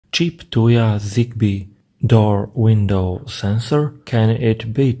cheap Tuya Zigbee door window sensor? Can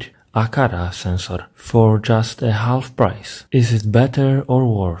it beat Aqara sensor for just a half price? Is it better or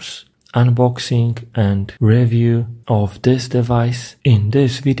worse? Unboxing and review of this device in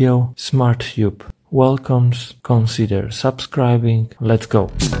this video. SmartTube welcomes, consider subscribing. Let's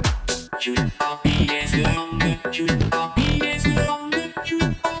go.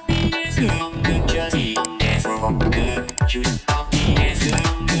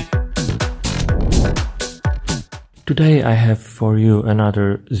 Today I have for you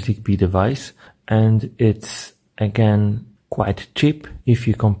another Zigbee device, and it's again quite cheap if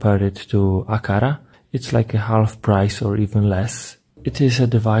you compare it to Aqara. It's like a half price or even less. It is a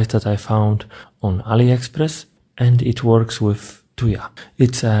device that I found on AliExpress, and it works with Tuya.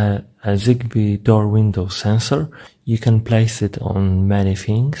 It's a Zigbee door window sensor. You can place it on many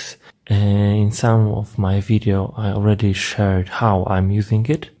things. In some of my video I already shared how I'm using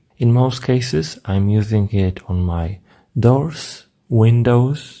it. In most cases I'm using it on my doors,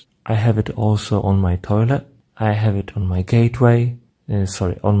 windows. I have it also on my toilet. I have it on my gateway,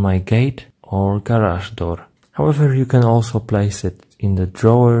 on my gate or garage door. However, you can also place it in the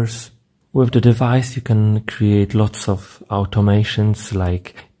drawers. With the device you can create lots of automations,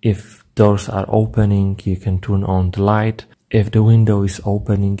 like if doors are opening you can turn on the light. If the window is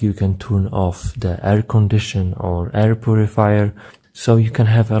opening you can turn off the air condition or air purifier. So you can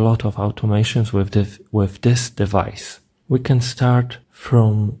have a lot of automations with this device. We can start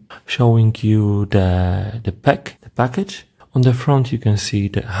from showing you the package. On the front you can see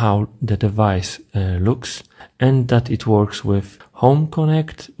how the device looks, and that it works with Home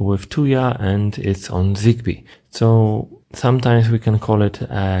Connect, with Tuya, and it's on Zigbee. So sometimes we can call it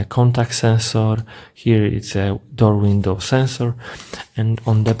a contact sensor. Here it's a door window sensor, and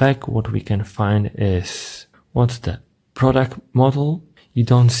on the back what we can find is what's the product model. You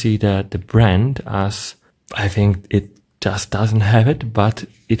don't see the brand, as I think it just doesn't have it, but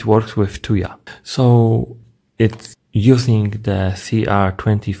it works with Tuya. So it's using the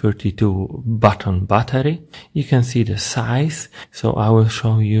CR2032 button battery. You can see the size, so I will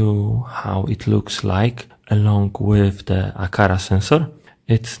show you how it looks like along with the Aqara sensor.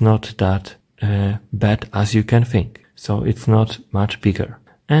 It's not that bad as you can think, so it's not much bigger.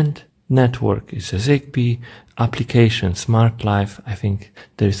 And network is a Zigbee, application Smart Life. I think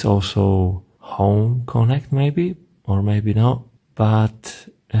there is also Home Connect maybe, or maybe not, but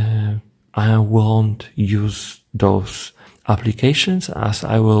I won't use those applications, as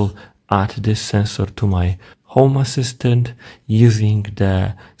I will add this sensor to my Home Assistant using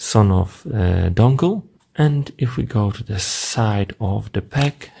the Sonoff dongle. And if we go to the side of the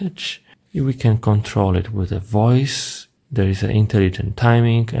package, we can control it with a voice. There is an intelligent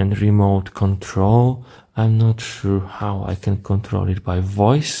timing and remote control. I'm not sure how I can control it by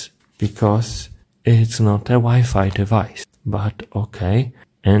voice, because it's not a Wi-Fi device, but okay.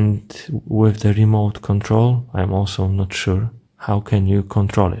 And with the remote control, I'm also not sure how can you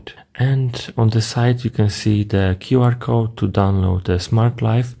control it. And on the side you can see the QR code to download the Smart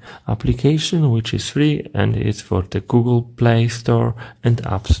Life application, which is free, and it's for the Google Play Store and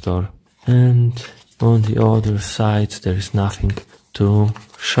App Store. And on the other side there is nothing to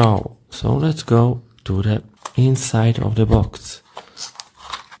show. So let's go to the inside of the box.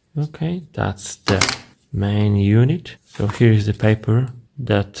 Okay, that's the main unit. So here is the paper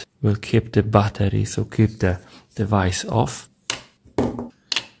that will keep the battery, so keep the device off.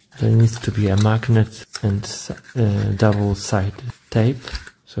 There needs to be a magnet and double-sided tape.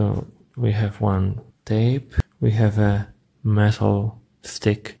 So we have one tape. We have a metal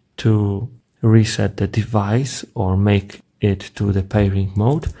stick to reset the device or make it to the pairing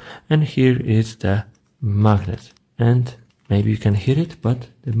mode. And here is the magnet. And maybe you can hear it, but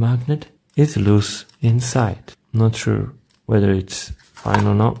the magnet is loose inside. Not sure whether it's fine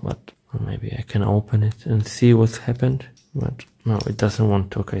or not, but maybe I can open it and see what's happened. But no, it doesn't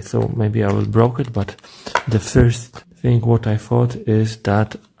want to. Okay, so maybe I will broke it, but the first thing what I thought is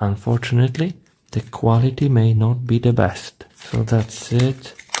that unfortunately the quality may not be the best. So that's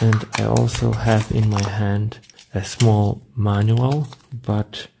it. And I also have in my hand a small manual,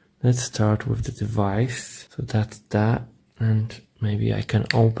 but let's start with the device. So that's that, and maybe I can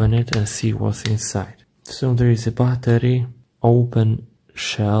open it and see what's inside. So there is a battery, open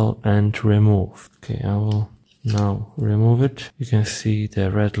shell and remove. Okay, I will now remove it. You can see the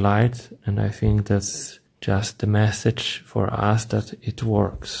red light, and I think that's just the message for us that it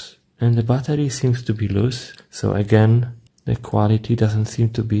works. And the battery seems to be loose, so again the quality doesn't seem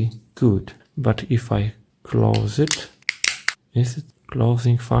to be good. But if I close it, is it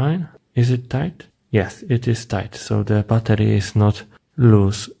closing fine? Is it tight? Yes, it is tight, so the battery is not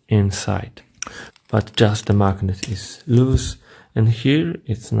loose inside, but just the magnet is loose. And here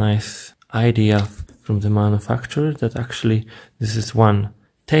it's nice idea from the manufacturer that actually this is one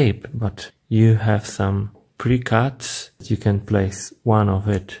tape, but you have some pre-cuts. You can place one of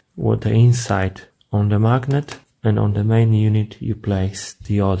it with the inside on the magnet, and on the main unit you place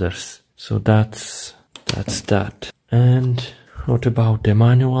the others. So that's that. And what about the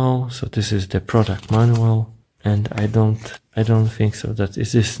manual? So this is the product manual, and I don't think so that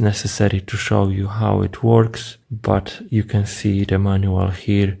it is necessary to show you how it works, but you can see the manual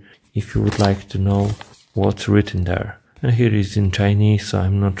here if you would like to know what's written there. And here is in Chinese, so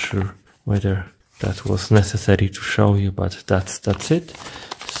I'm not sure whether that was necessary to show you, but that's it.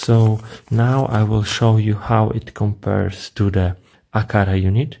 So now I will show you how it compares to the Aqara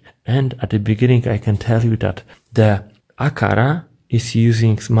unit. And at the beginning I can tell you that the Aqara is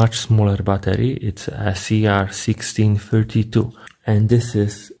using much smaller battery. It's a CR1632, and this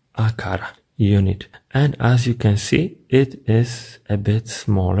is Aqara unit. And as you can see, it is a bit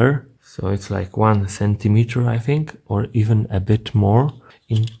smaller. So it's like 1 centimeter, I think, or even a bit more.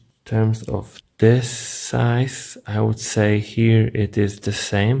 In terms of this size, I would say here it is the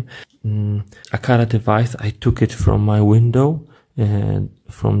same. Aqara device, I took it from my window,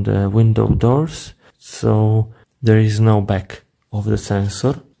 from the window doors. So there is no back of the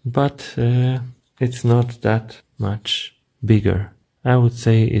sensor, but it's not that much bigger. I would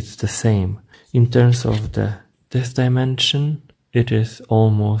say it's the same. In terms of this dimension, it is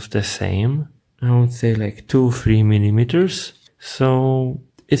almost the same. I would say like 2-3 millimeters. So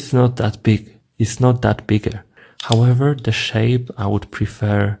it's not that big. It's not that bigger. However, the shape I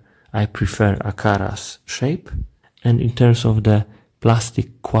prefer Aqara's shape. And in terms of the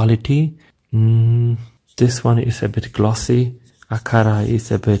plastic quality, this one is a bit glossy. Aqara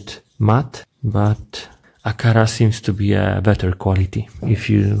is a bit matte, but Aqara seems to be a better quality if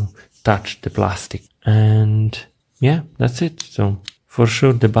you touch the plastic. And yeah, that's it. So for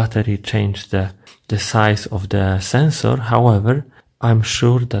sure the battery changed the size of the sensor. However, I'm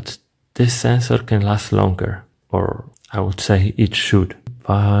sure that this sensor can last longer, or I would say it should,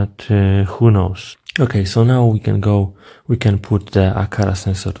 but who knows. Okay, so now we can put the Aqara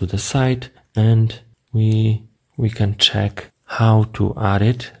sensor to the side, and we can check how to add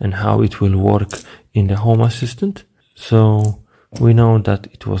it and how it will work in the Home Assistant. So we know that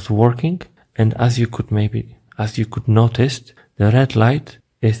it was working, and as you could notice, the red light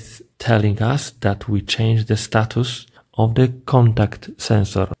is telling us that we changed the status of the contact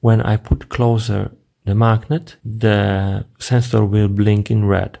sensor. When I put closer the magnet, the sensor will blink in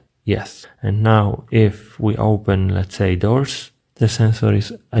red. Yes. And now if we open, let's say, doors, the sensor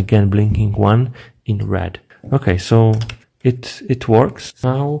is again blinking 1 in red. Okay, so it works.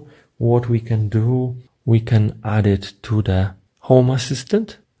 Now what we can do, we can add it to the Home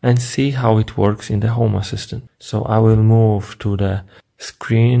Assistant and see how it works in the Home Assistant. So I will move to the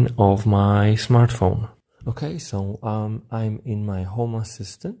screen of my smartphone. Okay, so I'm in my Home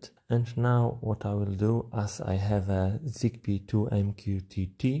Assistant, and now what I will do, as I have a Zigbee 2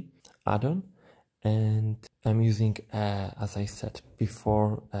 MQTT add-on, and I'm using, as I said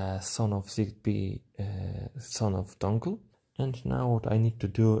before, a Son of Zigbee Son of dongle. And now what I need to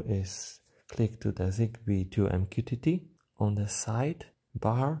do is click to the Zigbee 2 MQTT on the side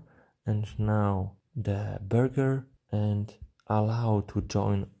bar, and now the burger, and allow to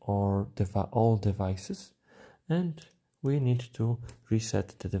join all devices, and we need to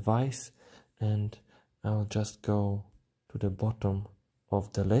reset the device, and I'll just go to the bottom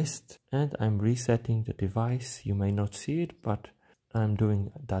of the list, and I'm resetting the device. You may not see it, but I'm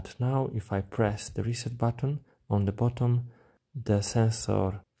doing that now. If I press the reset button on the bottom, the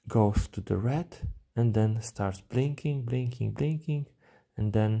sensor goes to the red and then starts blinking,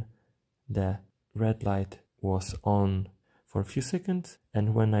 and then the red light was on for a few seconds,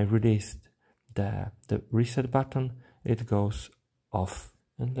 and when I released the reset button, it goes off.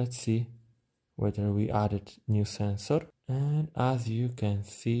 And let's see whether we added new sensor. And as you can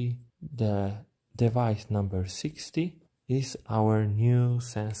see, the device number 60 is our new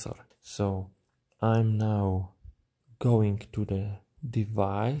sensor. So I'm now going to the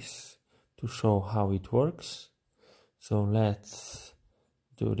device to show how it works. So let's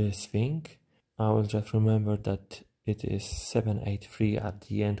do this thing. I will just remember that it is 783 at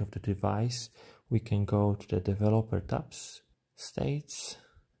the end of the device. We can go to the developer tabs, states,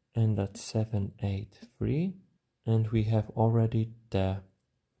 and that's 783. And we have already the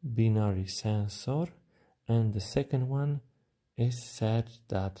binary sensor, and the second one is said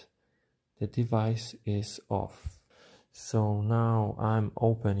that the device is off. So now I'm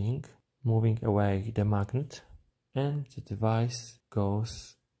moving away the magnet, and the device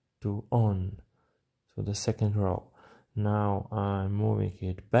goes to on, so the second row. Now I'm moving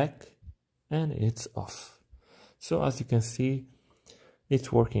it back and it's off. So as you can see,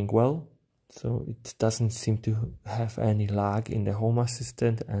 it's working well. So it doesn't seem to have any lag in the Home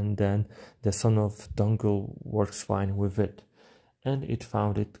Assistant, and then the Sonoff dongle works fine with it. And it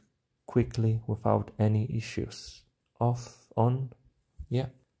found it quickly without any issues. Off, on, yeah,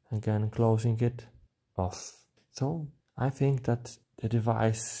 again closing it, off. So I think that the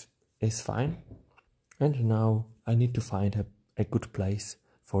device is fine. And now I need to find a good place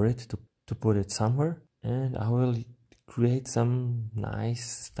for it to put it somewhere. And I will create some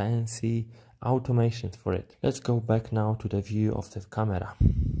nice fancy automations for it. Let's go back now to the view of the camera.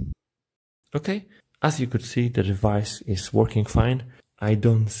 Okay, as you could see, the device is working fine. I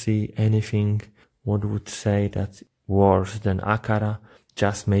don't see anything what would say that's worse than Aqara,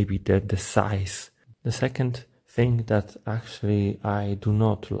 just maybe the size. The second thing that actually I do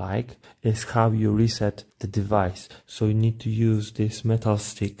not like is how you reset the device. So you need to use this metal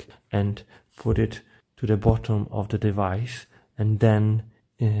stick and put it to the bottom of the device, and then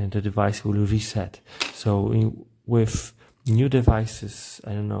the device will reset. So with new devices,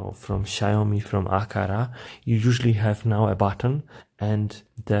 I don't know, from Xiaomi, from Aqara, you usually have now a button, and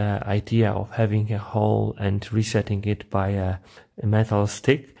the idea of having a hole and resetting it by a metal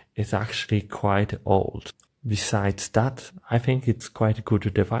stick is actually quite old. Besides that, I think it's quite a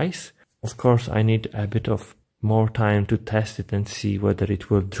good device. Of course, I need a bit of more time to test it and see whether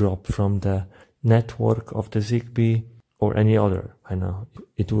it will drop from the network of the Zigbee or any other. I know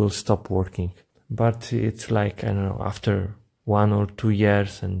it will stop working, but it's like, I don't know, after 1 or 2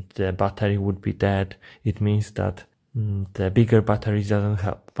 years and the battery would be dead, it means that the bigger battery doesn't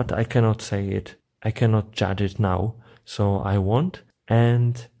help. But I cannot say it, I cannot judge it now, so I won't.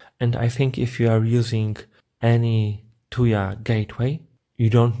 And I think if you are using any Tuya gateway,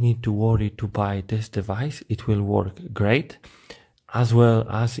 you don't need to worry to buy this device. It will work great, as well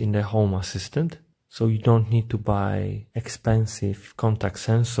as in the Home Assistant. So you don't need to buy expensive contact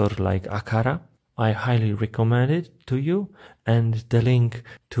sensor like Aqara. I highly recommend it to you, and the link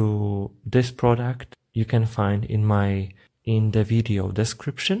to this product you can find in the video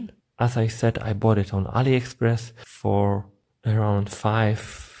description. As I said, I bought it on AliExpress for around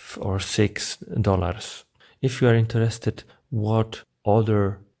 $5 or $6. If you are interested what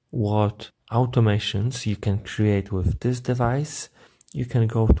automations you can create with this device, you can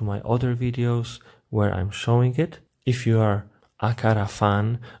go to my other videos where I'm showing it. If you are Aqara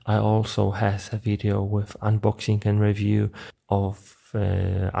fan, I also has a video with unboxing and review of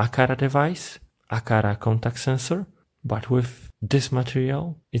Aqara device, Aqara contact sensor. But with this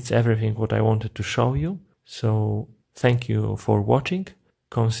material, it's everything what I wanted to show you. So thank you for watching,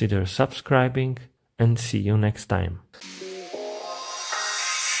 consider subscribing, and see you next time.